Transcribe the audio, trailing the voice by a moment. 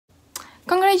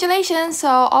Congratulations! So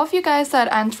all of you guys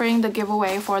that are entering the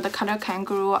giveaway for the Cuddle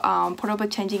Kangaroo portable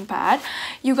changing pad,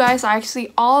 you guys are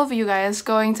actually, all of you guys,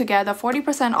 going to get a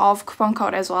 40% off coupon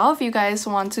code as well if you guys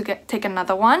want to take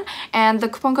another one. And the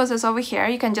coupon code is over here.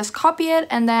 You can just copy it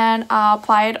and then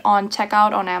apply it on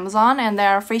checkout on Amazon, and there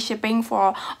are free shipping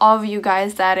for all of you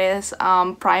guys that is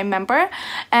Prime member.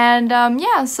 And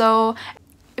yeah, so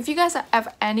if you guys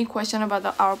have any question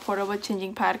about our portable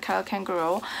changing pad Cuddle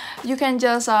Kangaroo, you can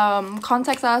just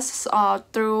contact us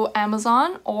through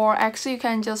Amazon, or actually you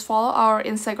can just follow our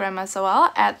Instagram as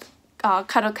well at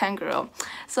Cuddle Kangaroo.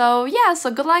 So yeah, so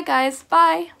good luck guys,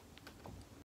 bye!